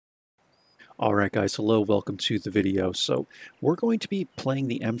Alright guys, hello, welcome to the video. So we're going to be playing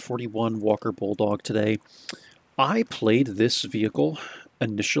the M41 Walker Bulldog today. I played this vehicle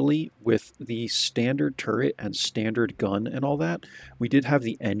initially with the standard turret and standard gun and all that. We did have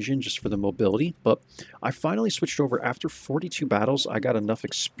the engine just for the mobility, but I finally switched over. After 42 battles, I got enough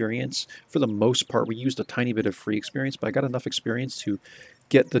experience. For the most part, we used a tiny bit of free experience, but I got enough experience to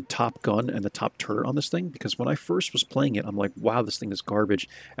get the top gun and the top turret on this thing, because when I first was playing it, I'm like, wow, this thing is garbage.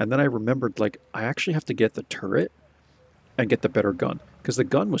 And then I remembered, like, I actually have to get the turret and get the better gun, because the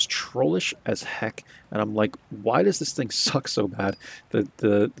gun was trollish as heck, and I'm like, why does this thing suck so bad?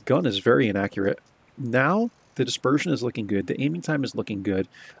 The gun is very inaccurate. Now the dispersion is looking good, the aiming time is looking good,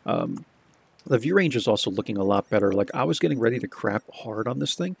 the view range is also looking a lot better. Like, I was getting ready to crap hard on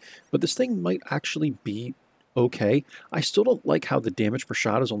this thing, but this thing might actually be okay. I still don't like how the damage per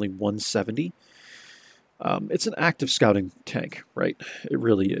shot is only 170. It's an active scouting tank, right? It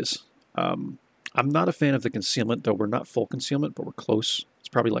really is. I'm not a fan of the concealment, though. We're not full concealment, but we're close. It's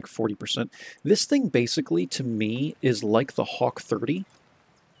probably like 40%. This thing basically, to me, is like the Hawk 30.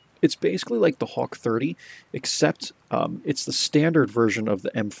 It's basically like the Hawk 30, except it's the standard version of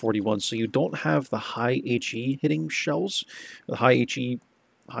the M41, so you don't have the high HE hitting shells, the high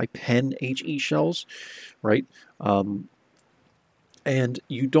pen HE shells, right? And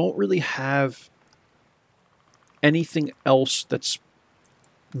you don't really have anything else that's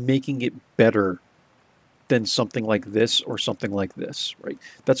making it better than something like this or something like this, right?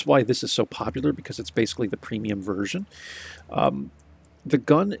 That's why this is so popular, because it's basically the premium version. The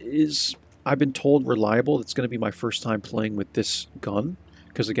gun is, I've been told, reliable. It's going to be my first time playing with this gun,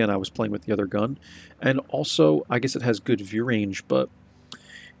 because again, I was playing with the other gun. And also, I guess it has good view range, but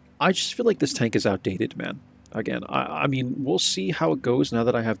I just feel like this tank is outdated, man. Again, I mean, we'll see how it goes now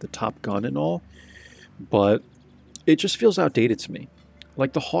that I have the top gun and all, but it just feels outdated to me.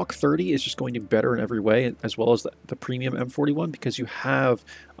 Like, the Hawk 30 is just going to be better in every way, as well as the premium M41, because you have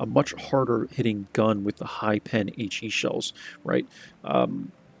a much harder hitting gun with the high pen HE shells, right?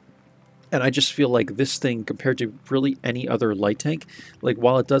 And I just feel like this thing, compared to really any other light tank, like,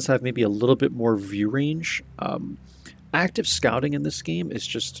 while it does have maybe a little bit more view range, active scouting in this game is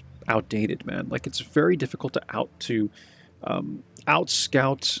just outdated, man. Like, it's very difficult to out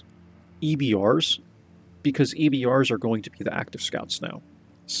scout EBRs, because EBRs are going to be the active scouts now.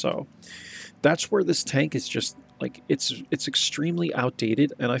 So that's where this tank is just like, it's extremely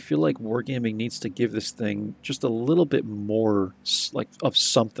outdated, and I feel like Wargaming needs to give this thing just a little bit more like of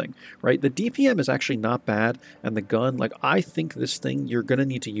something, right? The DPM is actually not bad, and the gun, like, I think this thing, you're gonna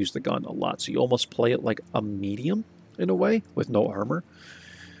need to use the gun a lot, so you almost play it like a medium in a way with no armor.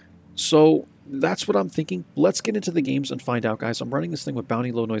 So that's what I'm thinking. Let's get into the games and find out, guys. I'm running this thing with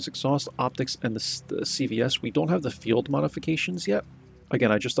Bounty Low Noise Exhaust, Optics, and the CVS. We don't have the field modifications yet.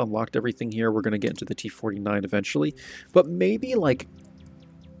 Again, I just unlocked everything here. We're going to get into the T49 eventually. But maybe, like,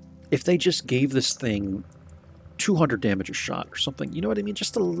 if they just gave this thing 200 damage a shot or something, you know what I mean?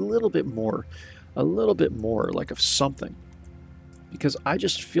 Just a little bit more, like, of something. Because I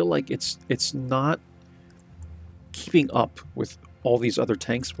just feel like it's not keeping up with all these other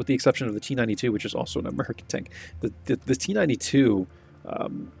tanks, with the exception of the T92, which is also an American tank. The T92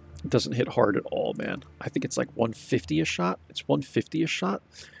 doesn't hit hard at all, man. I think it's like 150 a shot. It's 150 a shot.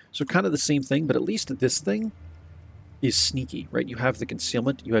 So kind of the same thing, but at least this thing is sneaky, right? You have the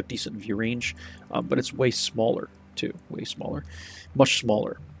concealment, you have decent view range, but it's way smaller too. Way smaller. Much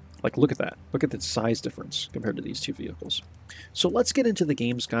smaller. Like, look at that. Look at the size difference compared to these two vehicles. So let's get into the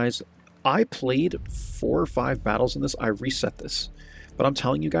games, guys. I played 4 or 5 battles in this. I reset this. But I'm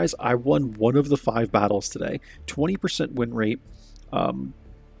telling you guys, I won one of the 5 battles today. 20% win rate. And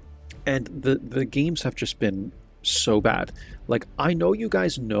the games have just been so bad. Like, I know you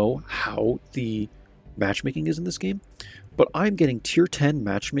guys know how the matchmaking is in this game, but I'm getting tier 10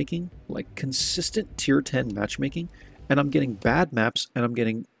 matchmaking, like consistent tier 10 matchmaking, and I'm getting bad maps, and I'm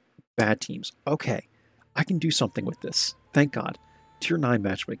getting bad teams. Okay, I can do something with this. Thank God. Tier 9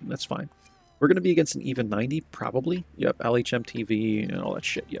 matchmaking, that's fine. We're going to be against an even 90, probably. Yep, LHM TV and all that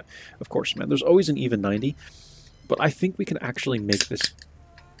shit, yeah. Of course, man. There's always an even 90. But I think we can actually make this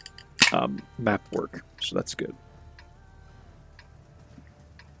map work, so that's good.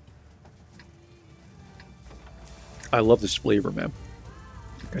 I love this flavor, man.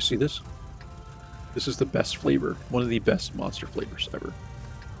 You guys see this? This is the best flavor. One of the best monster flavors ever.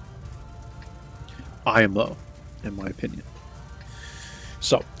 IMO, in my opinion.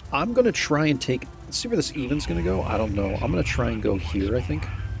 So, I'm going to try and take... Let's see where this even's going to go. I don't know. I'm going to try and go here, I think.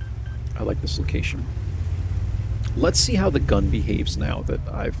 I like this location. Let's see how the gun behaves now that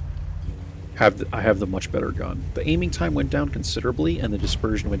I've I have the much better gun. The aiming time went down considerably, and the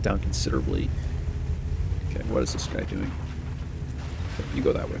dispersion went down considerably. Okay, what is this guy doing? Okay, you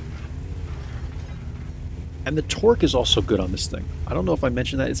go that way. And the torque is also good on this thing. I don't know if I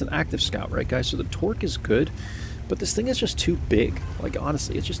mentioned that. It's an active scout, right, guys? So the torque is good, but this thing is just too big. Like,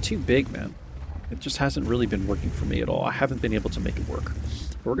 honestly, it's just too big, man. It just hasn't really been working for me at all. I haven't been able to make it work.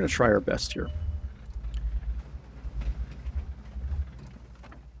 But we're going to try our best here.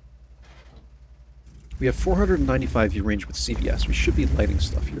 We have 495 view range with CVS. We should be lighting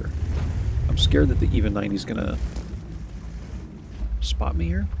stuff here. I'm scared that the even 90 is going to spot me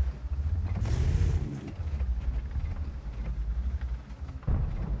here.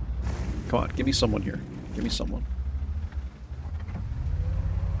 Come on, give me someone here. Give me someone.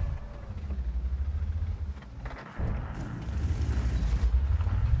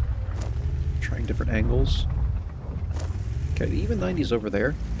 Trying different angles. Okay, the even 90 is over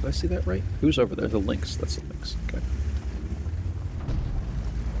there. Did I see that right? Who's over there? The Lynx. That's the Lynx. Okay.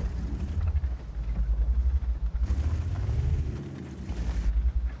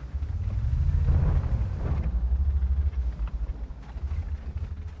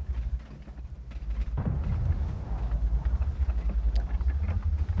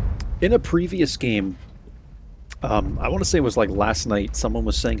 In a previous game, I want to say it was like last night, someone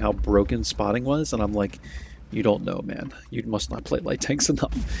was saying how broken spotting was, and I'm like, you don't know, man. You must not play light tanks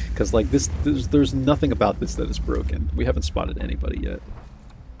enough. Because, like, there's nothing about this that is broken. We haven't spotted anybody yet.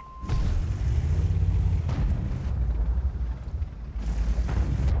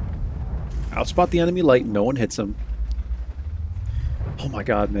 Outspot the enemy light, no one hits him. Oh my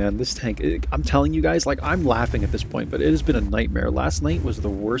god, man, this tank, I'm telling you guys, like, I'm laughing at this point, but it has been a nightmare. Last night was the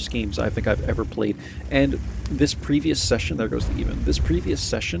worst games I think I've ever played, and this previous session, there goes the even, this previous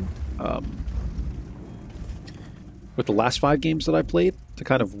session, with the last 5 games that I played, to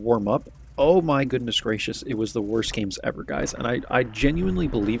kind of warm up, oh my goodness gracious, it was the worst games ever, guys, and I genuinely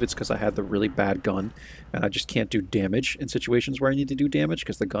believe it's because I had the really bad gun, and I just can't do damage in situations where I need to do damage,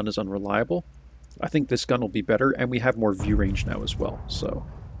 because the gun is unreliable. I think this gun will be better, and we have more view range now as well, so...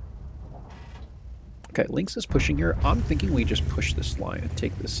 Okay, Lynx is pushing here. I'm thinking we just push this line and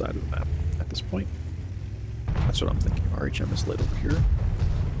take this side of the map at this point. That's what I'm thinking. RHM is lit over here.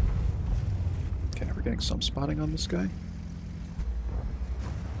 Okay, we're getting some spotting on this guy.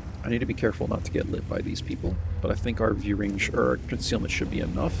 I need to be careful not to get lit by these people, but I think our view range, or our concealment should be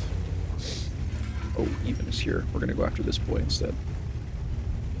enough. Oh, even is here. We're going to go after this boy instead.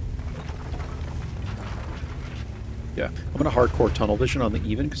 Yeah, I'm going to hardcore tunnel vision on the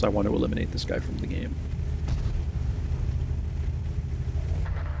even because I want to eliminate this guy from the game.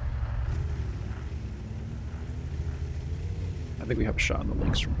 I think we have a shot on the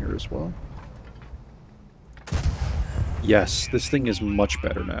Lynx from here as well. Yes, this thing is much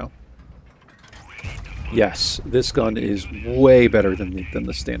better now. Yes, this gun is way better than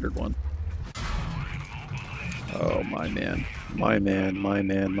the standard one. Oh, my man. My man, my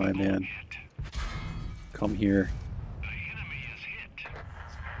man, my man. Come here.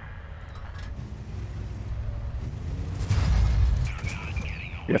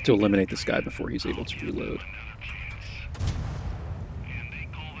 We have to eliminate this guy before he's able to reload.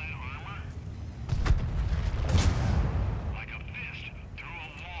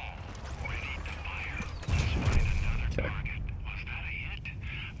 Okay.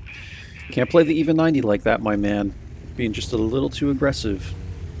 Can't play the even 90 like that, my man. Being just a little too aggressive.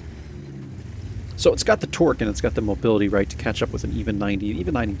 So it's got the torque and it's got the mobility, right, to catch up with an even 90.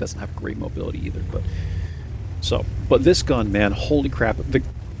 Even 90 doesn't have great mobility either, but... So, but this gun, man, holy crap.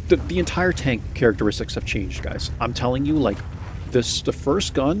 The entire tank characteristics have changed, guys. I'm telling you, like, the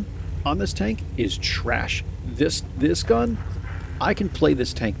first gun on this tank is trash. This gun, I can play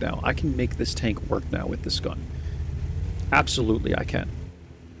this tank now. I can make this tank work now with this gun. Absolutely, I can.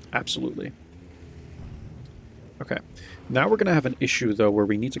 Absolutely. Okay. Now we're going to have an issue, though, where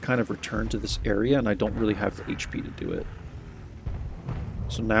we need to kind of return to this area, and I don't really have the HP to do it.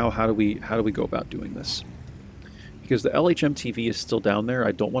 So now how do we go about doing this? Because the LHM-TV is still down there.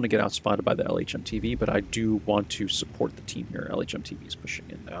 I don't want to get outspotted by the LHM-TV, but I do want to support the team here. LHM-TV is pushing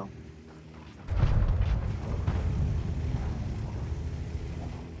in now.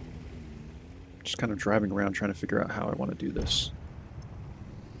 Just kind of driving around trying to figure out how I want to do this.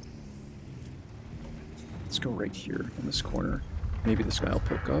 Let's go right here in this corner. Maybe this guy will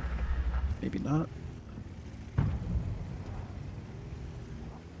poke up. Maybe not.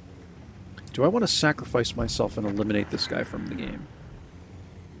 Do I want to sacrifice myself and eliminate this guy from the game?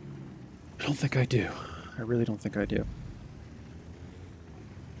 I don't think I do. I really don't think I do.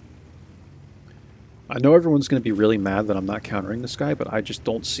 I know everyone's going to be really mad that I'm not countering this guy, but I just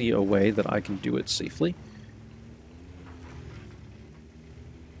don't see a way that I can do it safely.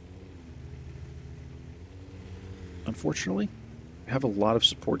 Unfortunately, I have a lot of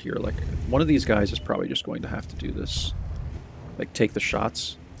support here. Like, one of these guys is probably just going to have to do this. Like, take the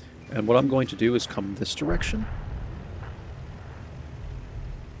shots. And what I'm going to do is come this direction.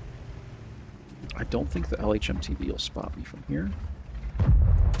 I don't think the LHMTV will spot me from here.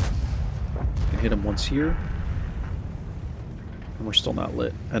 I can hit him once here. And we're still not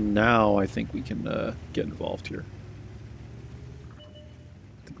lit. And now I think we can get involved here.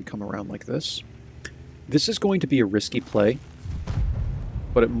 I think we come around like this. This is going to be a risky play,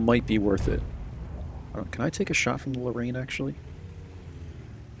 but it might be worth it. Can I take a shot from the Lorraine, actually?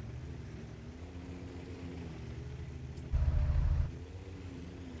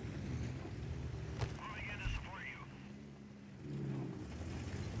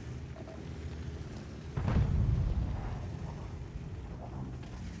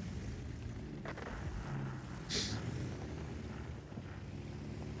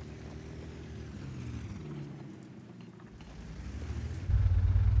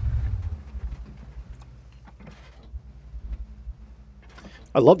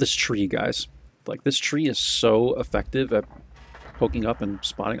 I love this tree, guys. Like, this tree is so effective at poking up and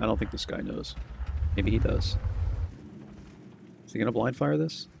spotting. I don't think this guy knows. Maybe he does. Is he going to blind fire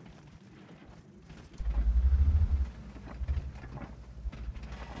this?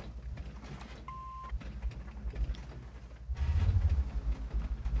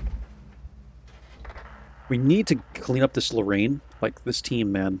 We need to clean up this Lorraine. Like, this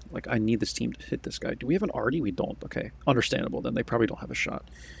team, man. Like, I need this team to hit this guy. Do we have an Artie? We don't. Okay. Understandable, then. They probably don't have a shot.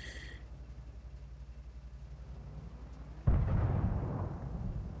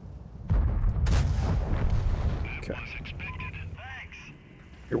 Okay.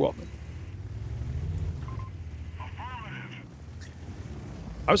 You're welcome.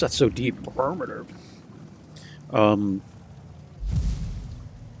 How is that so deep? Affirmative.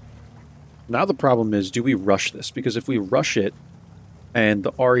 Now the problem is, do we rush this? Because if we rush it, and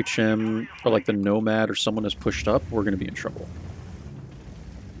the RHM, or like the Nomad, or someone is pushed up, we're going to be in trouble.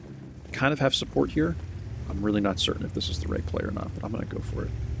 Kind of have support here. I'm really not certain if this is the right play or not, but I'm going to go for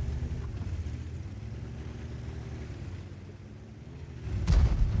it.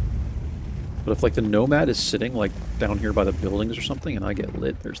 But if like the Nomad is sitting like down here by the buildings or something, and I get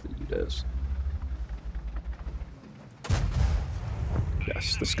lit, there's the UDES.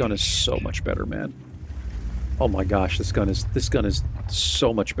 Yes, this gun is so much better, man. Oh my gosh, this gun is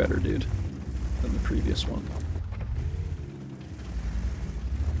so much better, dude, than the previous one.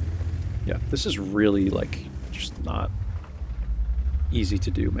 Yeah, this is really like just not easy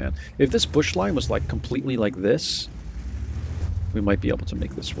to do, man. If this bush line was like completely like this, we might be able to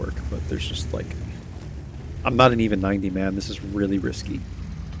make this work, but there's just like, I'm not an even 90, man. This is really risky.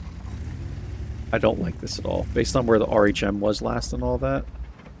 I don't like this at all. Based on where the RHM was last and all that.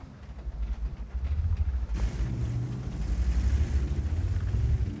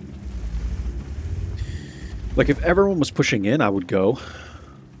 Like, if everyone was pushing in, I would go.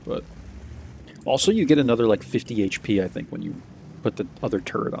 But also, you get another, like, 50 HP, I think, when you put the other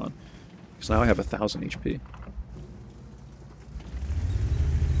turret on. Because now I have 1,000 HP.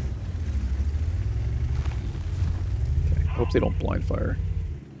 Okay, I hope they don't blind fire.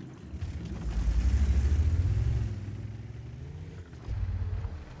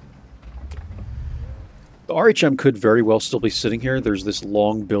 The RHM could very well still be sitting here. There's this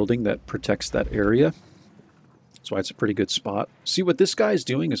long building that protects that area. That's why it's a pretty good spot. See, what this guy is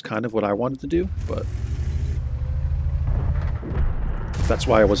doing is kind of what I wanted to do, but that's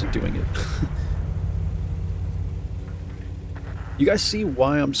why I wasn't doing it. You guys see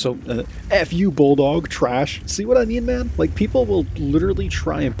why I'm so... F you, Bulldog, trash. See what I mean, man? Like, people will literally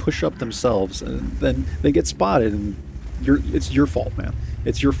try and push up themselves, and then they get spotted, and it's your fault, man.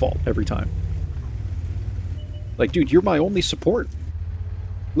 It's your fault every time. Like, dude, you're my only support.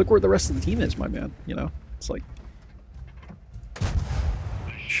 Look where the rest of the team is, my man. You know? It's like...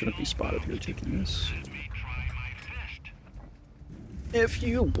 Shouldn't be spotted here taking this. F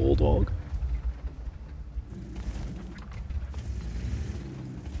you, Bulldog.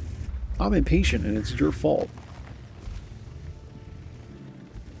 I'm impatient, and it's your fault.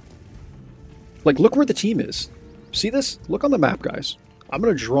 Like, look where the team is. See this? Look on the map, guys. I'm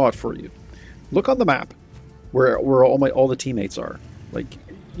gonna draw it for you. Look on the map. Where all the teammates are. Like,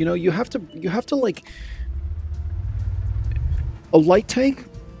 you know, you have to like, a light tank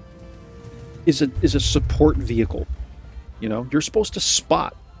is a support vehicle. You know, you're supposed to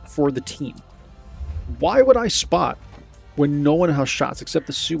spot for the team. Why would I spot when no one has shots except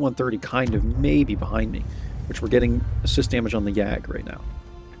the Su-130 kind of maybe behind me, which we're getting assist damage on the Yag right now.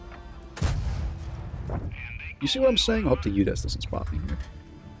 You see what I'm saying? I hope the UDES doesn't spot me here.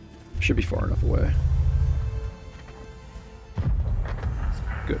 Should be far enough away.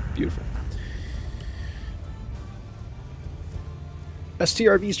 Good, beautiful.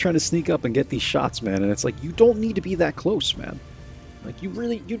 STRV's trying to sneak up and get these shots, man, and it's like, you don't need to be that close, man. Like, you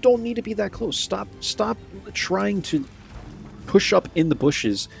don't need to be that close. Stop trying to push up in the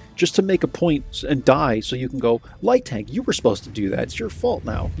bushes just to make a point and die so you can go, light tank, you were supposed to do that. It's your fault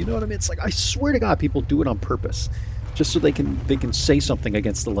now. You know what I mean? It's like, I swear to God, people do it on purpose. Just so they can say something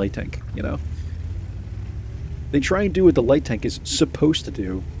against the light tank, you know? They try and do what the light tank is supposed to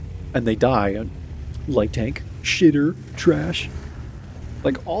do, and they die. And light tank, shitter, trash.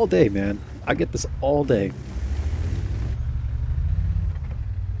 Like, all day, man. I get this all day.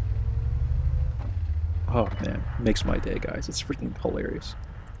 Oh, man. Makes my day, guys. It's freaking hilarious.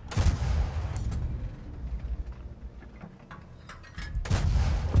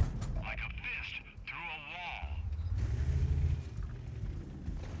 Like a fist through a wall.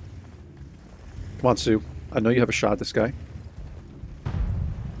 Come on, Sue. I know you have a shot at this guy.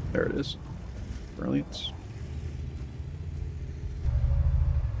 There it is. Brilliant.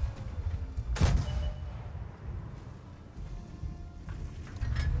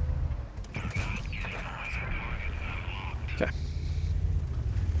 Okay.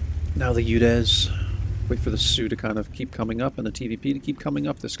 Now the UDES. Wait for the Sue to kind of keep coming up and the TVP to keep coming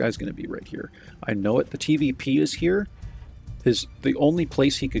up. This guy's going to be right here. I know it. The TVP is here. The only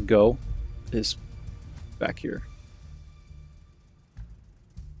place he could go is back here.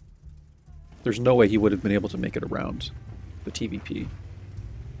 There's no way he would have been able to make it around the TVP.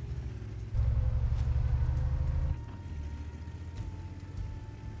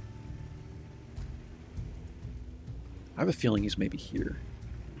 I have a feeling he's maybe here.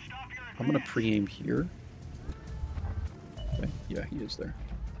 I'm going to pre-aim here. Okay, yeah, he is there.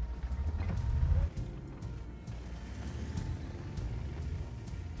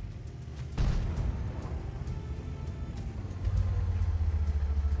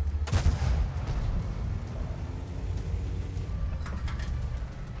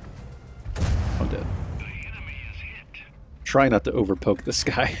 I'm dead. Try not to overpoke this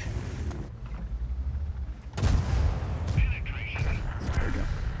guy.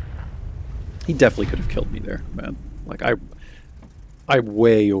 He definitely could have killed me there, man. Like, I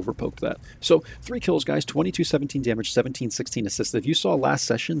way overpoked that. So, 3 kills, guys. 22, 17 damage, 17, 16 assists. If you saw last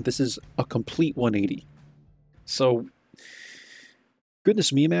session, this is a complete 180. So,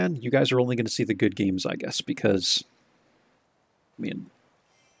 goodness me, man. You guys are only going to see the good games, I guess, because, I mean,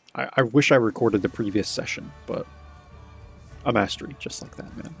 I wish I recorded the previous session, but a mastery just like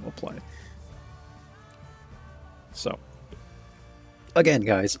that, man. We'll play. So, again,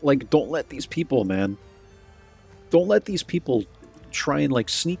 guys, like, don't let these people, man. Don't let these people try and, like,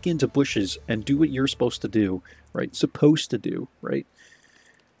 sneak into bushes and do what you're supposed to do, right? Supposed to do, right?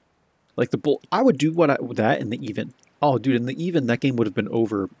 Like, I would do that in the even. Oh, dude, in the even, that game would have been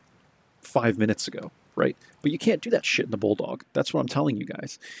over 5 minutes ago, right? But you can't do that shit in the Bulldog. That's what I'm telling you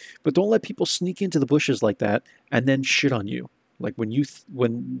guys. But don't let people sneak into the bushes like that and then shit on you. Like,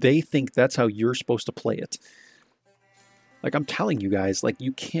 when they think that's how you're supposed to play it. Like, I'm telling you guys, like,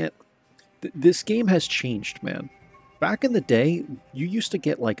 you can't... This game has changed, man. Back in the day, you used to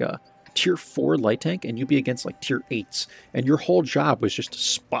get, like, a tier 4 light tank, and you'd be against, like, tier 8s. And your whole job was just to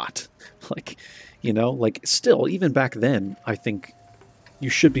spot. Like, you know? Like, still, even back then, I think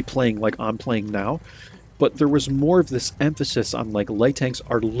you should be playing like I'm playing now. But there was more of this emphasis on, like, light tanks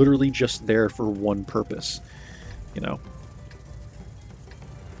are literally just there for one purpose. You know?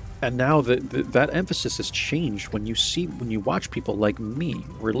 And now that emphasis has changed when you watch people like me,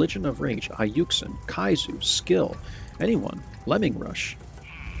 Religion of Rage, Ayuxin, Kaizu, Skill, anyone, Lemming Rush,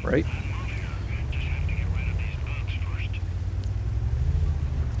 right?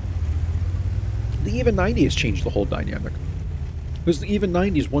 The even 90 has changed the whole dynamic. Because the even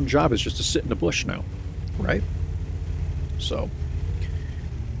 90's one job is just to sit in a bush now, right? So...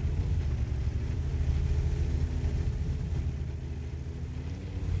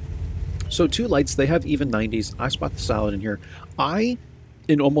 So 2 lights, they have even 90s. I spot the salad in here.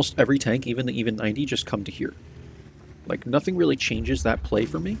 In almost every tank, even the even 90, just come to here. Like, nothing really changes that play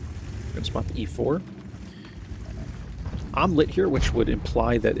for me. I'm going to spot the E4. I'm lit here, which would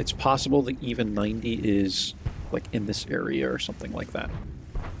imply that it's possible the even 90 is, like, in this area or something like that.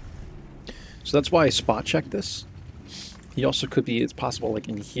 So that's why I spot check this. He also could be, it's possible, like,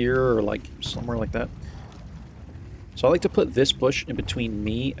 in here or, like, somewhere like that. So I like to put this bush in between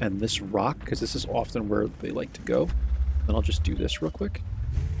me and this rock, because this is often where they like to go. then I'll just do this real quick.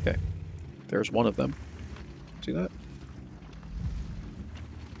 Okay, there's one of them. See that?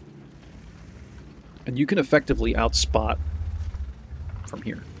 And you can effectively outspot from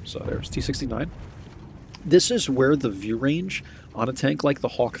here. So there's T-69. This is where the view range on a tank like the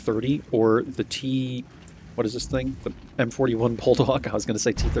Hawk 30 or the T... What is this thing? The M41 Bulldog? I was going to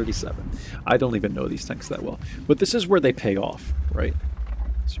say T-37. I don't even know these tanks that well. But this is where they pay off, right?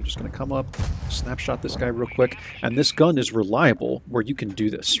 So you're just going to come up, snapshot this guy real quick. And this gun is reliable where you can do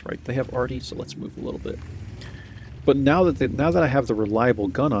this, right? They have arty, so let's move a little bit. But now that I have the reliable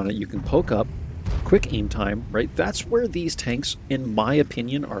gun on it, you can poke up, quick aim time, right? That's where these tanks, in my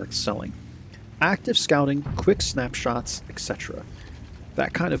opinion, are excelling. Active scouting, quick snapshots, etc.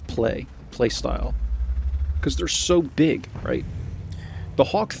 That kind of play style. Because they're so big, right? The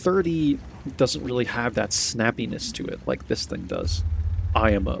Hawk 30 doesn't really have that snappiness to it like this thing does.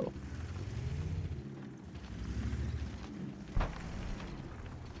 IMO.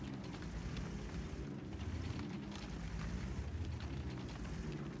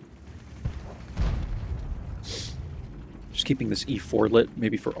 Just keeping this E4 lit,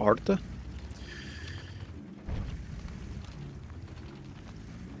 maybe for Arta.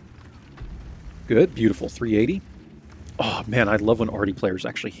 Good, beautiful, 380. Oh man, I love when arty players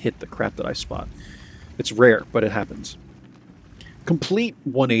actually hit the crap that I spot. It's rare, but it happens. Complete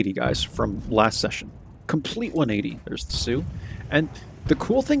 180, guys, from last session. Complete 180. There's the Sioux. And the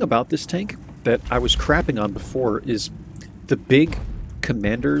cool thing about this tank that I was crapping on before is the big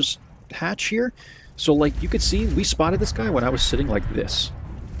commander's hatch here. So, like, you could see, we spotted this guy when I was sitting like this.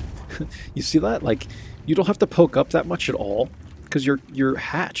 You see that? Like, you don't have to poke up that much at all, because your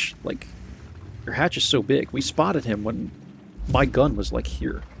hatch, like, your hatch is so big. We spotted him when my gun was, like,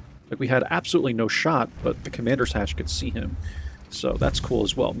 here. Like, we had absolutely no shot, but the commander's hatch could see him. So that's cool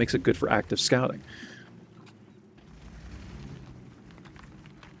as well. Makes it good for active scouting.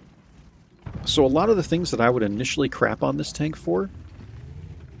 So a lot of the things that I would initially crap on this tank for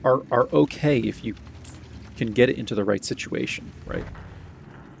are okay if you can get it into the right situation, right?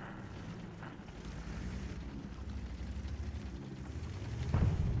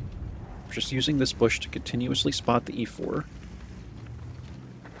 Just using this bush to continuously spot the E4.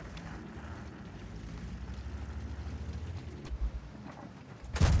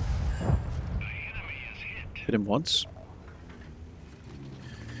 Hit him once.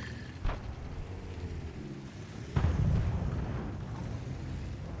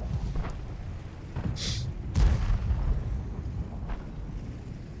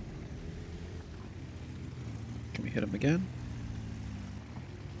 Can we hit him again?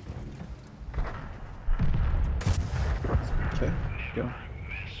 Okay, go.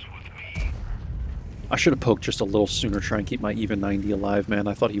 I should have poked just a little sooner, try and keep my even 90 alive, man.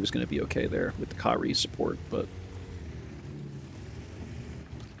 I thought he was going to be okay there with the Kari support, but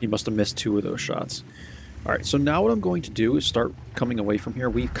he must have missed 2 of those shots. Alright, so now what I'm going to do is start coming away from here.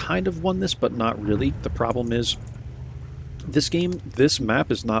 We've kind of won this, but not really. The problem is, this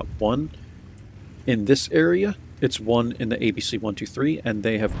map is not won in this area. It's won in the ABC 123, and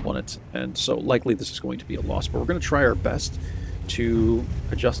they have won it. And so likely this is going to be a loss, but we're going to try our best to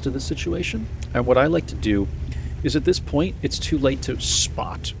adjust to this situation. And what I like to do is at this point, it's too late to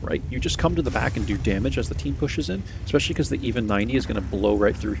spot, right? You just come to the back and do damage as the team pushes in, especially because the even 90 is going to blow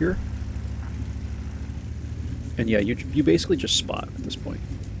right through here. And yeah, you basically just spot at this point.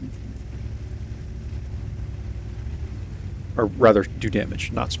 Or rather, do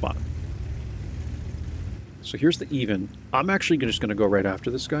damage, not spot. So here's the even. I'm actually just going to go right after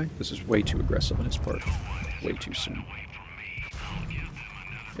this guy. This is way too aggressive on his part. Way too soon.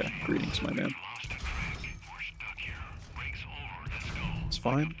 Yeah, greetings, my man. It's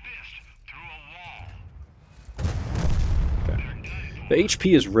fine. Okay. The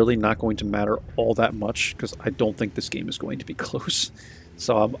HP is really not going to matter all that much, because I don't think this game is going to be close.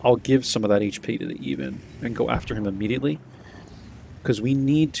 So I'll give some of that HP to the even and go after him immediately. Because we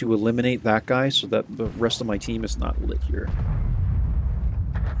need to eliminate that guy so that the rest of my team is not lit here.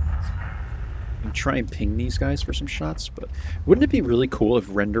 And try and ping these guys for some shots, but wouldn't it be really cool if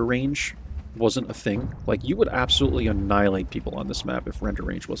render range wasn't a thing? Like, you would absolutely annihilate people on this map if render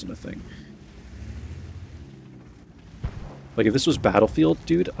range wasn't a thing. Like, if this was Battlefield,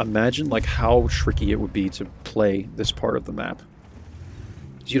 dude, imagine, like, how tricky it would be to play this part of the map.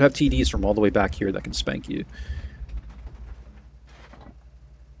 So you'd have TDs from all the way back here that can spank you.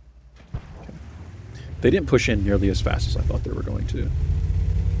 Okay. They didn't push in nearly as fast as I thought they were going to.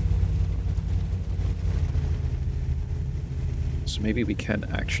 So maybe we can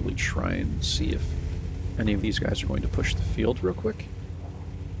actually try and see if any of these guys are going to push the field real quick.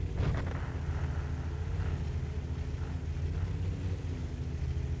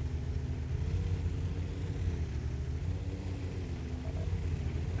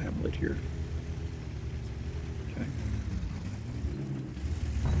 here. Okay.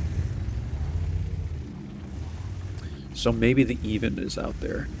 So maybe the even is out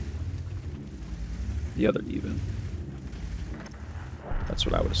there. The other even. That's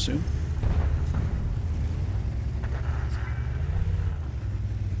what I would assume.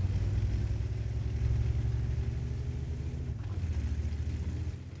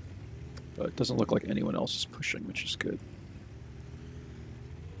 But it doesn't look like anyone else is pushing, which is good.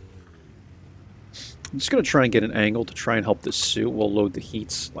 I'm just going to try and get an angle to try and help this suit. We'll load the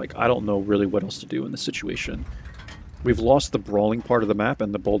heats. Like, I don't know really what else to do in this situation. We've lost the brawling part of the map,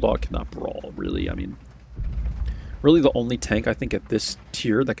 and the Bulldog cannot brawl, really. I mean, really the only tank, I think, at this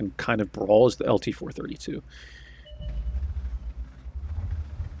tier that can kind of brawl is the LT-432.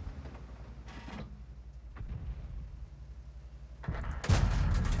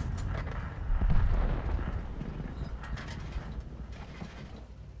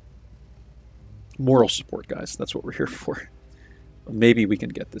 Moral support, guys. That's what we're here for. Maybe we can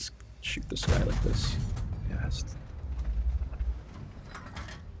get this, shoot this guy like this. Yes.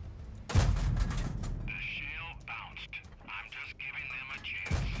 The shell bounced. I'm just giving them a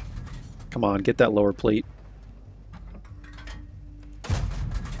chance. Come on, get that lower plate.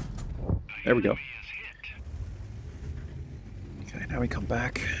 There we go. Okay, now we come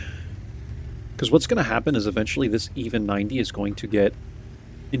back. Because what's going to happen is eventually this even 90 is going to get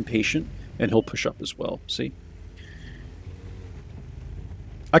impatient, and he'll push up as well, see?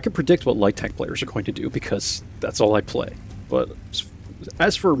 I can predict what light tank players are going to do because that's all I play. But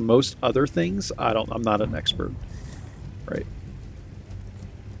as for most other things, I'm not an expert, right?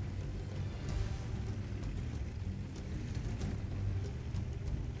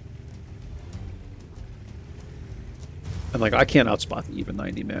 And like, I can't outspot the even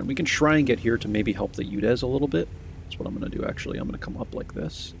 90, man. We can try and get here to maybe help the UDES a little bit. That's what I'm going to do, actually. I'm going to come up like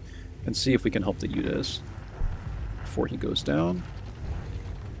this and see if we can help the UDES before he goes down.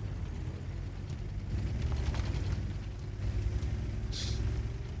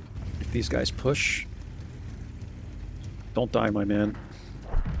 If these guys push, don't die, my man.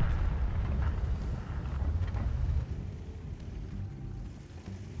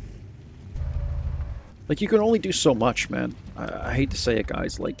 Like, you can only do so much, man. I hate to say it,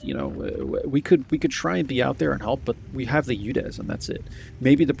 guys. Like, you know, we could try and be out there and help, but we have the UDES, and that's it.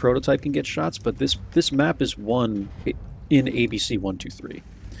 Maybe the prototype can get shots, but this map is won in ABC 1-2-3.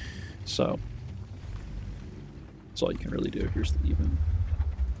 So that's all you can really do. Here's the even.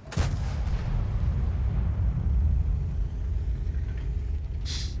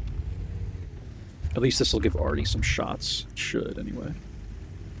 At least this will give Artie some shots. It should, anyway.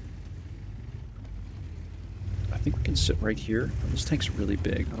 I think we can sit right here. Oh, this tank's really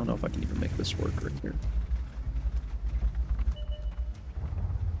big. I don't know if I can even make this work right here.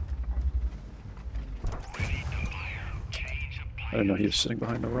 I didn't know he was sitting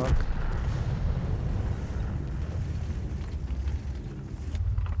behind the rock.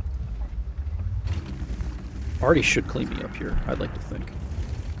 Artie should clean me up here, I'd like to think.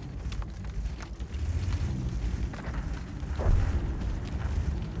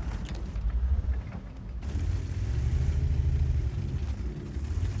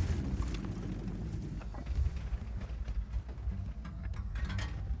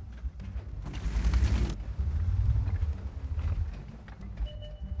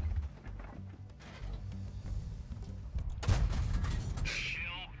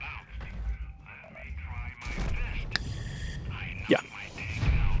 Yeah.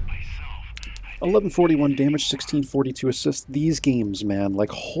 1141 damage, 1642 assists. These games, man,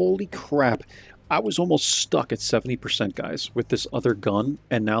 like, holy crap. I was almost stuck at 70%, guys, with this other gun,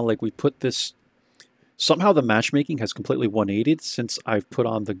 and now, like, we put this... Somehow the matchmaking has completely 180'd since I've put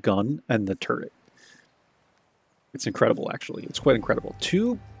on the gun and the turret. It's incredible, actually. It's quite incredible.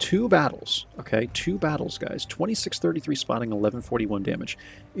 Two battles, okay? 2 battles, guys. 2633 spotting, 1141 damage.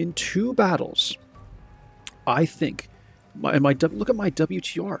 In 2 battles, I think... look at my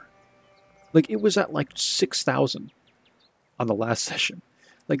WTR. Like, it was at, like, 6,000 on the last session.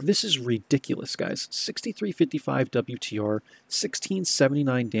 Like, this is ridiculous, guys. 6355 WTR,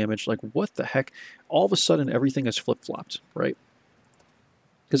 1679 damage. Like, what the heck? All of a sudden, everything has flip-flopped, right?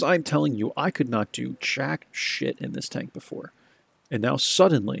 Because I'm telling you, I could not do jack shit in this tank before. And now,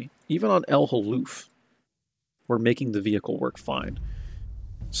 suddenly, even on El Haloof, we're making the vehicle work fine.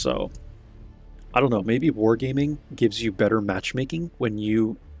 So, I don't know. Maybe Wargaming gives you better matchmaking when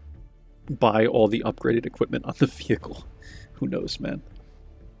you buy all the upgraded equipment on the vehicle. Who knows, man?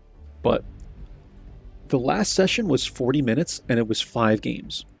 But the last session was 40 minutes, and it was 5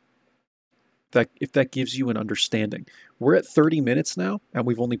 games. If that gives you an understanding. We're at 30 minutes now, and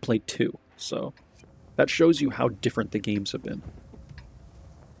we've only played 2. So that shows you how different the games have been.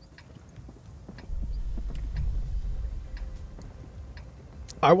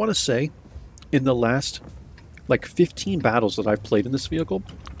 I want to say, in the last, like, 15 battles that I've played in this vehicle,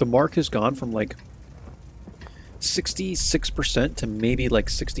 the mark has gone from, like, 66% to maybe, like,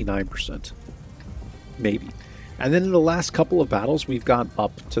 69%. Maybe. And then in the last couple of battles, we've gone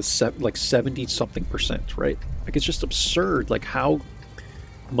up to, like, 70-something percent, right? Like, it's just absurd, like, how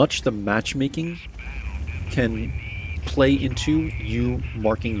much the matchmaking can play into you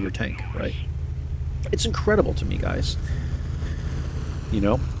marking your tank, right? It's incredible to me, guys. You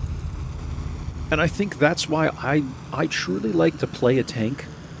know? And I think that's why I truly like to play a tank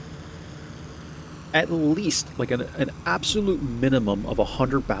at least, like, an absolute minimum of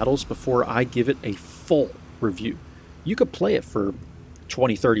 100 battles before I give it a full review. You could play it for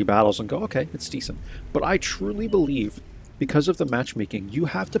 20, 30 battles and go, okay, it's decent. But I truly believe, because of the matchmaking, you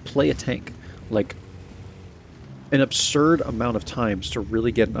have to play a tank, like, an absurd amount of times to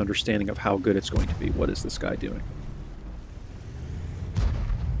really get an understanding of how good it's going to be. What is this guy doing?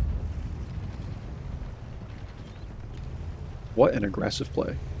 What an aggressive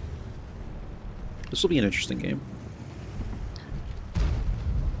play. This will be an interesting game.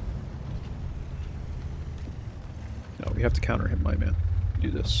 No, we have to counter him, my man. Do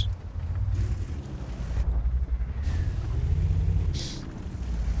this.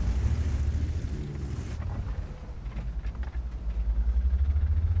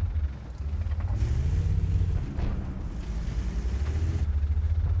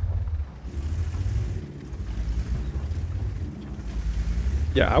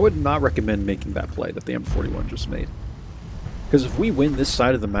 Yeah, I would not recommend making that play that the M41 just made. Because if we win this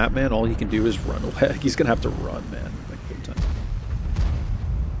side of the map, man, all he can do is run away. He's going to have to run, man. Like, big time.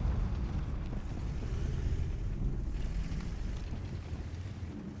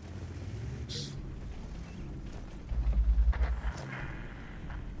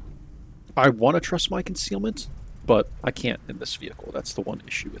 I want to trust my concealment, but I can't in this vehicle. That's the one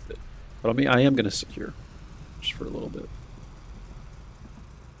issue with it. But I mean, I am going to sit here just for a little bit.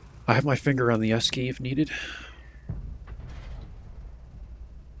 I have my finger on the S key if needed.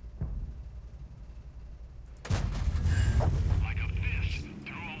 Like a fish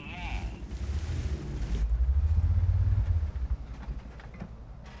through a wall.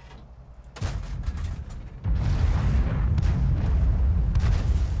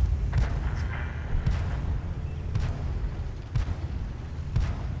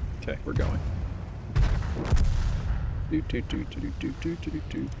 Okay, we're going. Do do do do do do do do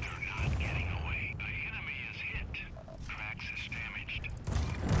do. Not getting away. The enemy is hit. Trax is damaged.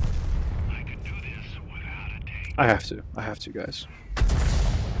 I could do this without a tank. I have to. I have to, guys.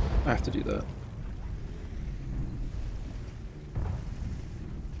 I have to do that.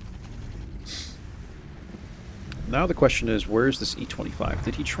 Now the question is, where is this E25?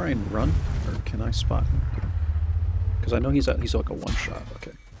 Did he try and run, or can I spot him? Because I know he's like a one-shot.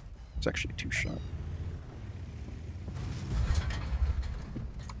 Okay, it's actually a two-shot.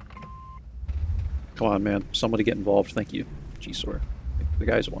 Come on, man. Somebody get involved. Thank you, G-Sor. The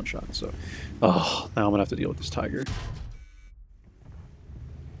guy's a one-shot, so... Oh, now I'm going to have to deal with this tiger.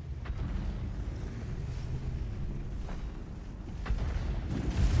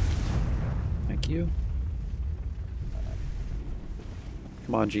 Thank you.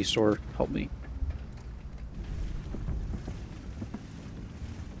 Come on, G-Sor. Help me.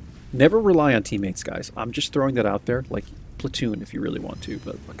 Never rely on teammates, guys. I'm just throwing that out there. Like, platoon if you really want to,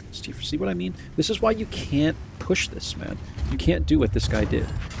 but look, see what I mean? This is why you can't push this, man. You can't do what this guy did.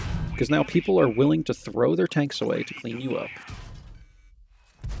 Because now people are willing to throw their tanks away to clean you up.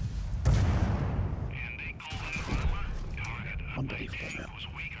 Unbelievable, man.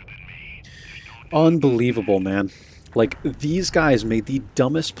 Unbelievable, man. Like, these guys made the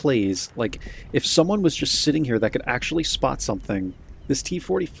dumbest plays. Like, if someone was just sitting here that could actually spot something, this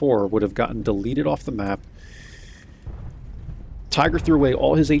T-44 would have gotten deleted off the map. Tiger threw away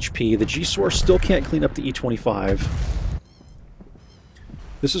all his HP. The G-Sor still can't clean up the E-25.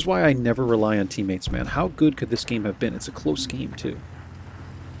 This is why I never rely on teammates, man. How good could this game have been? It's a close game, too.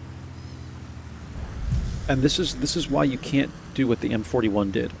 And this is why you can't do what the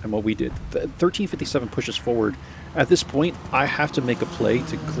M41 did and what we did. The 1357 pushes forward. At this point, I have to make a play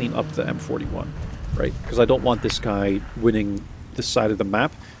to clean up the M41, right? Because I don't want this guy winning this side of the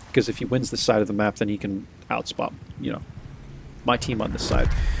map, because if he wins this side of the map, then he can outspot, you know, my team on this side.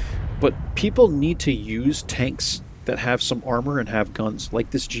 But people need to use tanks that have some armor and have guns,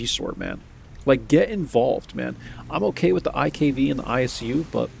 like this G-Sor, man. Like, get involved, man. I'm okay with the IKV and the ISU,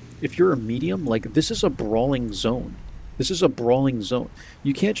 but if you're a medium, like, this is a brawling zone. This is a brawling zone.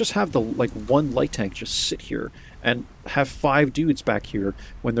 You can't just have the like one light tank just sit here and have 5 dudes back here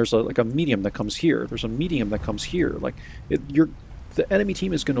when there's like a medium that comes here. There's a medium that comes here. Like the enemy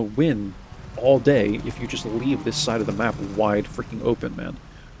team is going to win all day if you just leave this side of the map wide freaking open, man.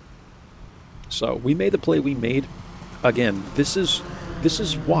 So we made the play we made. Again, this is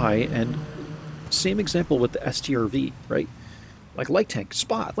why, and same example with the STRV, right? Like light tank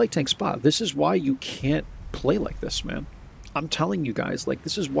spot. This is why you can't play like this, man. I'm telling you guys, like,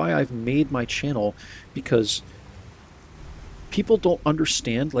 this is why I've made my channel, because people don't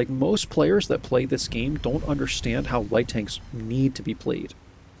understand, like, most players that play this game don't understand how light tanks need to be played.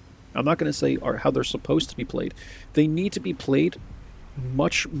 I'm not going to say how they're supposed to be played. They need to be played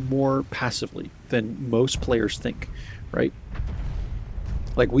much more passively than most players think, right?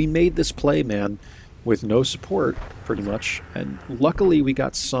 Like, we made this play, man, with no support, pretty much, and luckily we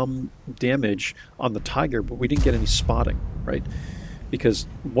got some damage on the Tiger, but we didn't get any spotting, right? Because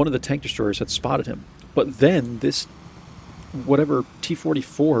one of the tank destroyers had spotted him. But then this, whatever,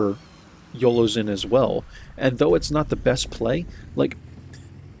 T-44 YOLOs in as well, and though it's not the best play, like,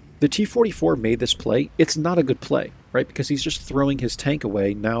 the T-44 made this play, it's not a good play, right? Because he's just throwing his tank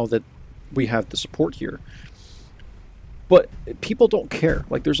away now that we have the support here. But people don't care.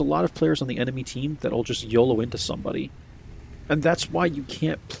 Like, there's a lot of players on the enemy team that'll just YOLO into somebody. And that's why you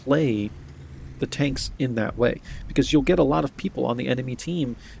can't play the tanks in that way. Because you'll get a lot of people on the enemy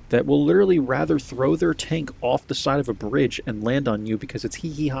team that will literally rather throw their tank off the side of a bridge and land on you because it's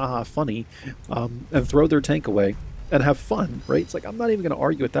hee-hee-ha-ha funny, and throw their tank away and have fun, right? It's like, I'm not even going to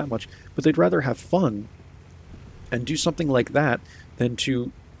argue it that much, but they'd rather have fun and do something like that than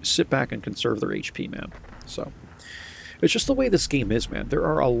to sit back and conserve their HP, man. So it's just the way this game is, man. There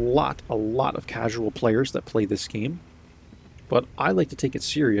are a lot of casual players that play this game, but I like to take it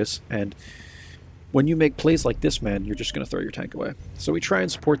serious, and when you make plays like this, man, you're just going to throw your tank away. So we try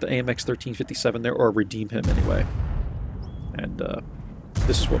and support the AMX 1357 there, or redeem him anyway. And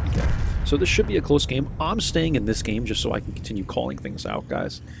this is what we get. So this should be a close game. I'm staying in this game just so I can continue calling things out,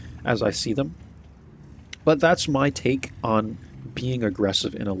 guys, as I see them. But that's my take on being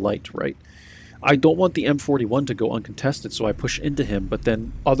aggressive in a light, right? I don't want the M41 to go uncontested, so I push into him, but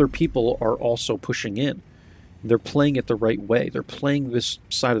then other people are also pushing in. They're playing it the right way. They're playing this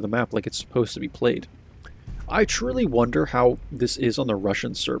side of the map like it's supposed to be played. I truly wonder how this is on the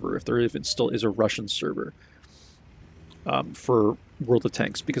Russian server, if there even still is a Russian server for World of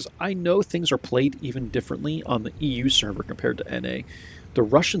Tanks, because I know things are played even differently on the EU server compared to NA. The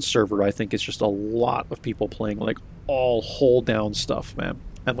Russian server, I think, is just a lot of people playing, like, all hold down stuff, man.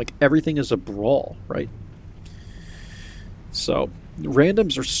 And, like, everything is a brawl, right? So,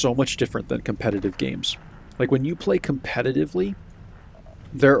 randoms are so much different than competitive games. Like, when you play competitively,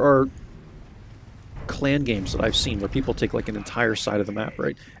 there are clan games that I've seen where people take, like, an entire side of the map,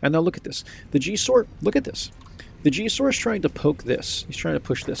 right? And now look at this. The G-Sort, look at this. The G-Sort is trying to poke this. He's trying to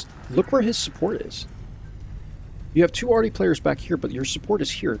push this. Look where his support is. You have 2 already players back here, but your support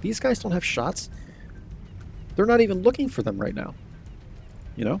is here. These guys don't have shots. They're not even looking for them right now.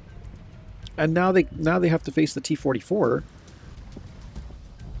 You know? And now they have to face the T-44.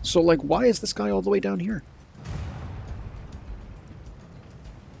 So, like, why is this guy all the way down here?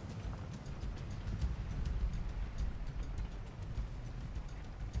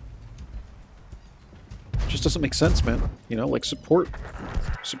 Just doesn't make sense, man. You know, like, support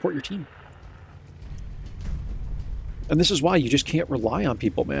your team. And this is why you just can't rely on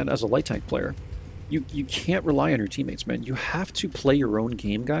people, man, as a light tank player. You can't rely on your teammates, man. You have to play your own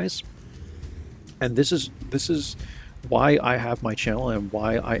game, guys. And this is why I have my channel and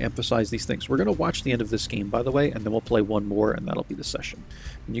why I emphasize these things. We're going to watch the end of this game, by the way, and then we'll play one more, and that'll be the session.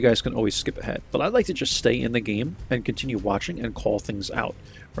 And you guys can always skip ahead. But I'd like to just stay in the game and continue watching and call things out,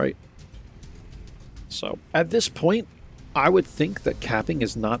 right? So, at this point, I would think that capping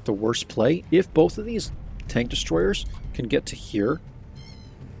is not the worst play. If both of these tank destroyers can get to here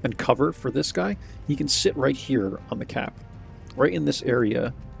and cover for this guy, he can sit right here on the cap, right in this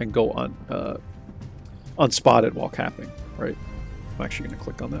area, and go on unspotted while capping, right? I'm actually going to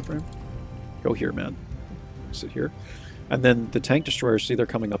click on that for him. Go here, man. Sit here. And then the tank destroyers, see, they're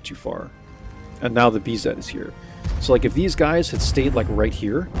coming up too far. And now the BZ is here. So, like, if these guys had stayed, like, right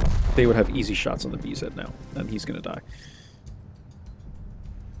here, they would have easy shots on the BZ now. And he's going to die.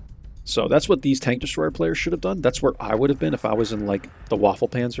 So that's what these tank destroyer players should have done. That's where I would have been if I was in, like, the Waffle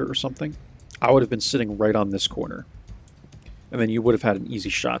Panzer or something. I would have been sitting right on this corner. And then you would have had an easy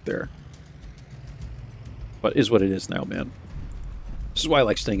shot there. But is what it is now, man. This is why I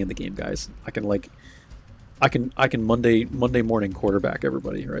like staying in the game, guys. I can, like, I can Monday morning quarterback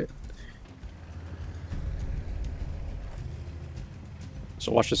everybody, right?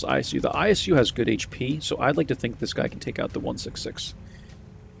 So watch this ISU. The ISU has good HP, so I'd like to think this guy can take out the 166.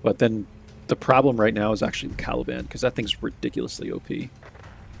 But then the problem right now is actually the Caliban, because that thing's ridiculously OP.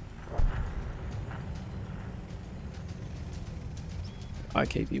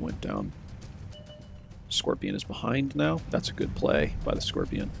 IKV went down. Scorpion is behind now. That's a good play by the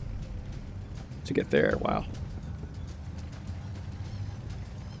Scorpion. To get there, wow.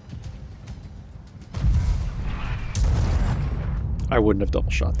 I wouldn't have double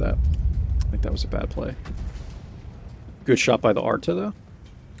shot that. I think that was a bad play. Good shot by the Arta, though.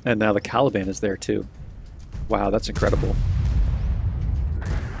 And now the Caliban is there, too. Wow, that's incredible.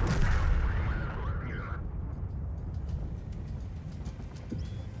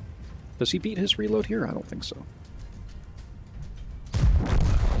 Does he beat his reload here? I don't think so.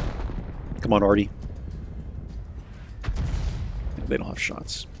 Come on, Artie. No, they don't have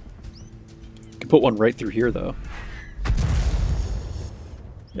shots. Can put one right through here, though.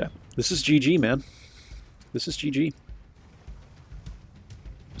 Yeah, this is GG, man. This is GG.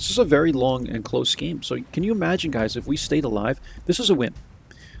 This is a very long and close game. So can you imagine, guys, if we stayed alive? This is a win.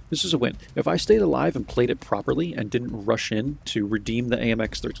 This is a win. If I stayed alive and played it properly and didn't rush in to redeem the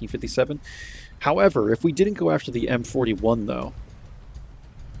AMX 1357. However, if we didn't go after the M41, though,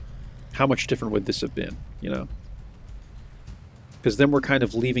 how much different would this have been, you know? Because then we're kind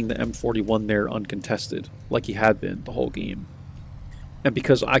of leaving the M41 there uncontested, like he had been the whole game. And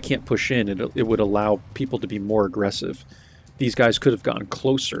because I can't push in, it would allow people to be more aggressive. These guys could have gotten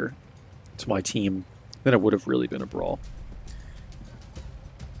closer to my team, then it would have really been a brawl.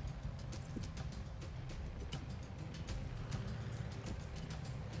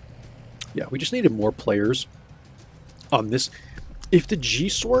 Yeah, we just needed more players on this. If the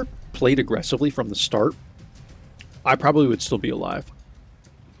G-Sword played aggressively from the start, I probably would still be alive.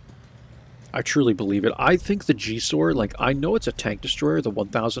 I truly believe it. I think the G-Sword, like, I know it's a tank destroyer, the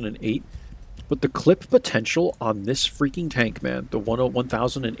 1008, but the clip potential on this freaking tank, man, the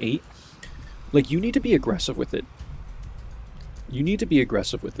 1008, like, you need to be aggressive with it. You need to be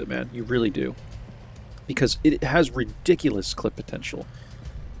aggressive with it, man. You really do. Because it has ridiculous clip potential.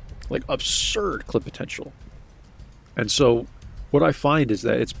 Like, absurd clip potential. And so, what I find is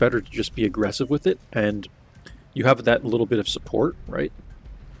that it's better to just be aggressive with it, and you have that little bit of support, right?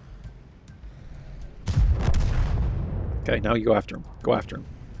 Okay, now you go after him. Go after him.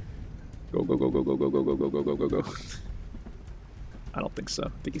 Go, go, go, go, go, go, go, go, go, go, go, go, go. I don't think so.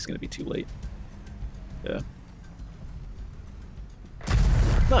 I think he's going to be too late. Yeah.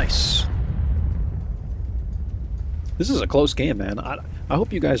 Nice. This is a close game, man. I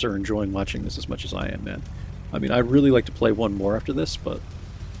hope you guys are enjoying watching this as much as I am, man. I mean, I'd really like to play one more after this, but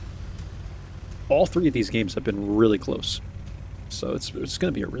all three of these games have been really close. So it's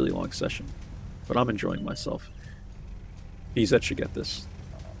going to be a really long session. But I'm enjoying myself. BZ should get this.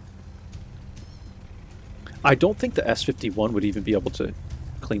 I don't think the S51 would even be able to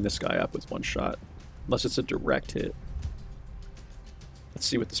clean this guy up with one shot. Unless it's a direct hit. Let's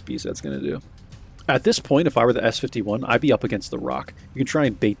see what this BZ's going to do. At this point, if I were the S51, I'd be up against the rock. You can try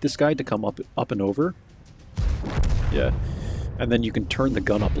and bait this guy to come up and over. Yeah. And then you can turn the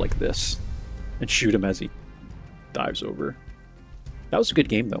gun up like this. And shoot him as he dives over. That was a good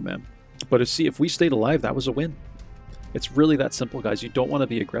game, though, man. But see, if we stayed alive, that was a win. It's really that simple, guys. You don't want to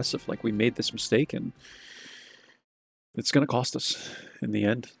be aggressive. Like, we made this mistake, and it's going to cost us in the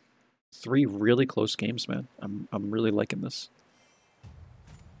end. 3 really close games, man. I'm really liking this.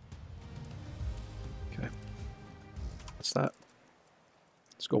 Okay. What's that?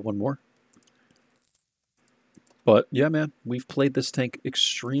 Let's go one more. But, yeah, man. We've played this tank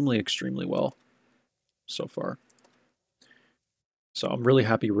extremely, extremely well so far. So I'm really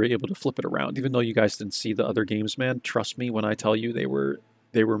happy we're able to flip it around. Even though you guys didn't see the other games, man, trust me when I tell you they were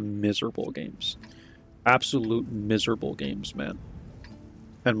miserable games. Absolute miserable games, man.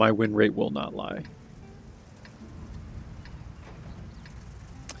 And my win rate will not lie.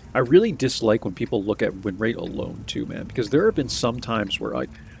 I really dislike when people look at win rate alone too, man, because there have been some times where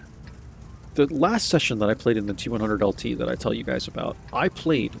the last session that I played in the T100 LT that I tell you guys about, I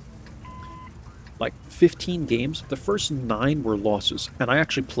played like 15 games. The first 9 were losses, and I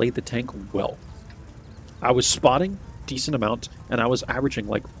actually played the tank well. I was spotting decent amount, and I was averaging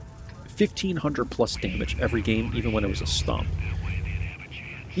like 1,500 plus damage every game, even when it was a stomp.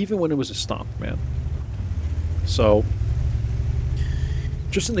 Even when it was a stomp, man. So,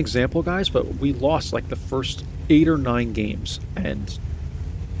 just an example, guys, but we lost like the first 8 or 9 games, and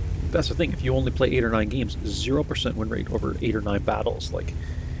that's the thing. If you only play 8 or 9 games, 0% win rate over 8 or 9 battles, like,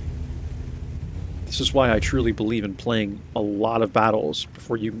 this is why I truly believe in playing a lot of battles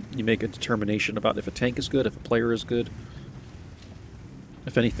before you make a determination about if a tank is good, if a player is good.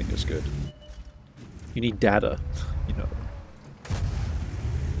 if anything is good. You need data, you know.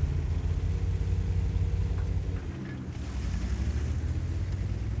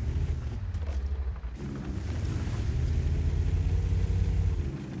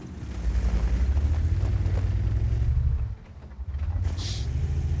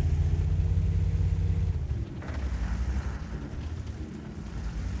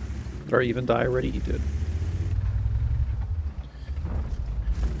 Did our even die already? He did.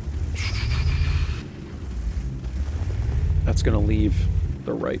 That's going to leave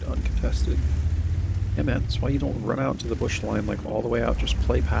the right uncontested. Yeah, man, that's why you don't run out to the bush line like all the way out. Just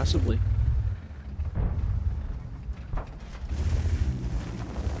play passively.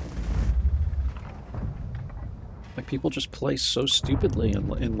 Like, people just play so stupidly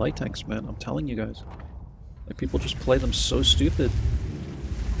in light tanks, man. I'm telling you guys. Like, people just play them so stupid.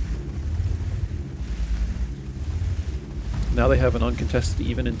 Now they have an uncontested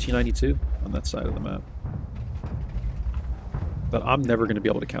even in T92 on that side of the map. That I'm never going to be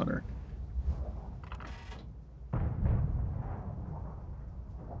able to counter. I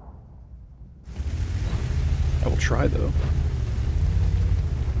will try, though.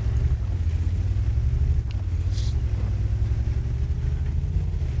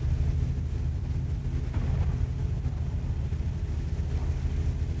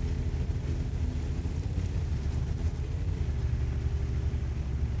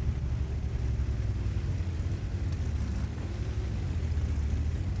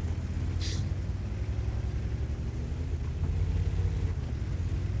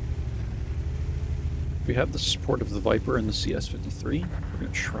 We have the support of the Viper and the CS-53. We're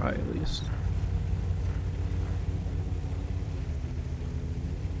going to try at least.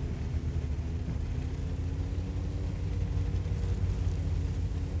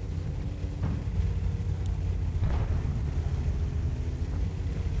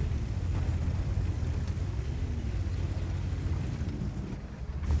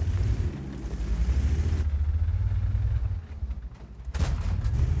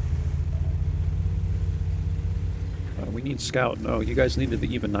 We need scout. No, you guys needed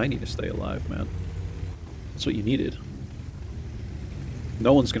the even 90 to stay alive, man. That's what you needed.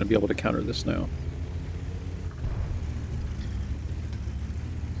 No one's going to be able to counter this now.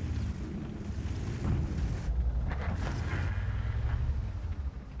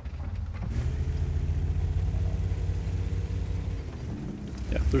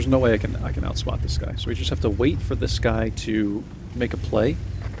 Yeah, there's no way I can outspot this guy. So we just have to wait for this guy to make a play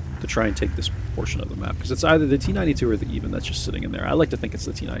to try and take this portion of the map, because it's either the T92 or the even that's just sitting in there. I like to think it's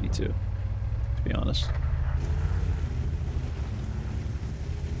the T92, to be honest.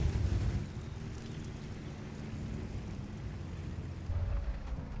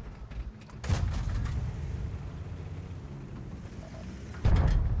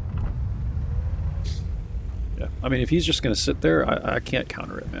 Yeah, I mean, if he's just going to sit there, I can't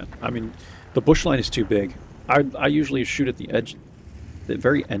counter it, man. I mean, the bush line is too big. I usually shoot at the edge, the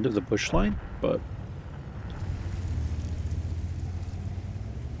very end of the bush line, but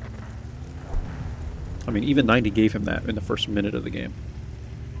I mean, even 90 gave him that in the first minute of the game.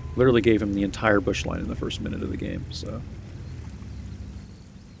 Literally gave him the entire bush line in the first minute of the game, so.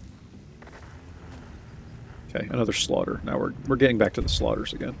 Okay, another slaughter. Now we're getting back to the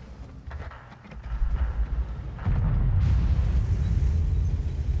slaughters again.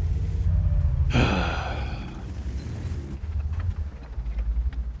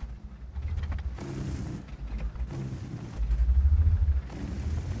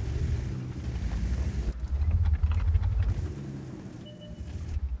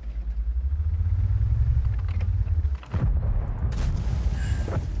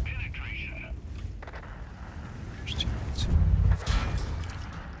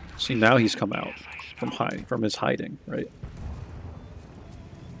 See, now he's come out from his hiding, right?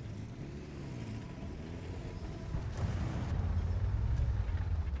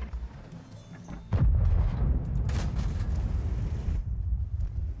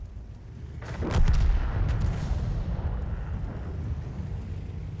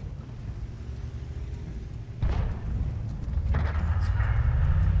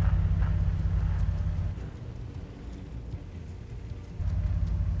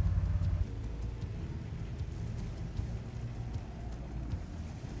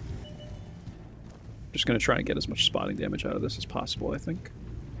 Just going to try and get as much spotting damage out of this as possible, I think.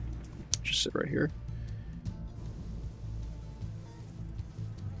 Just sit right here.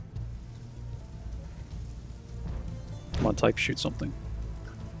 Come on, type, shoot something.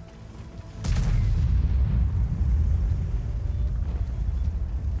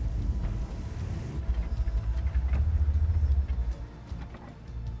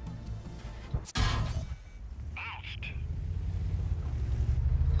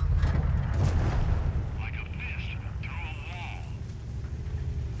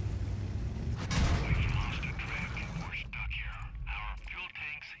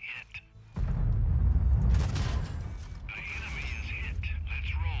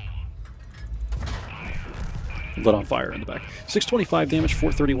 lit on fire in the back. 625 damage,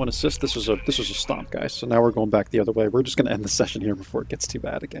 431 assist. This was a stomp, guys. So now we're going back the other way. We're just going to end the session here before it gets too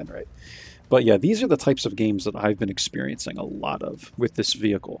bad again, right? But yeah, these are the types of games that I've been experiencing a lot of with this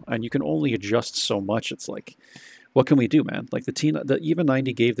vehicle, and you can only adjust so much. It's like, what can we do, man? Like the EVA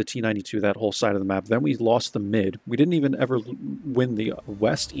 90 gave the T92 that whole side of the map. Then we lost the mid. We didn't even ever win the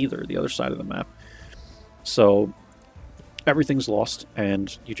west either, the other side of the map. So everything's lost,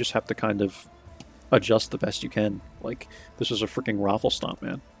 and you just have to kind of adjust the best you can. Like, this was a freaking raffle stomp,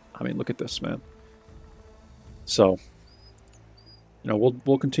 man. I mean, look at this, man. So, you know,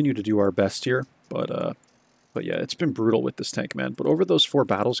 we'll continue to do our best here, but yeah, it's been brutal with this tank, man. But over those 4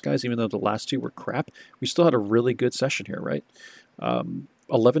 battles, guys, even though the last 2 were crap, we still had a really good session here, right?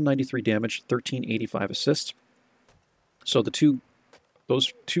 1193 damage, 1385 assist. So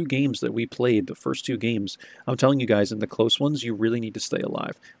those 2 games that we played, the first 2 games, I'm telling you guys, in the close ones, you really need to stay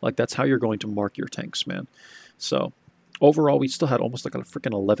alive. Like, that's how you're going to mark your tanks, man. So, overall, we still had almost like a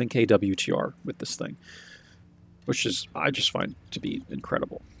freaking 11k WTR with this thing, which is, I just find to be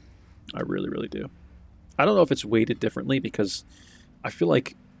incredible. I really, really do. I don't know if it's weighted differently, because I feel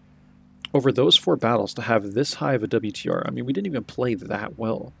like over those 4 battles to have this high of a WTR, I mean, we didn't even play that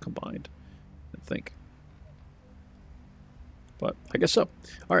well combined, I think. But I guess so.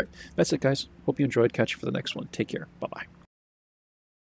 All right, that's it, guys. Hope you enjoyed. Catch you for the next one. Take care. Bye-bye.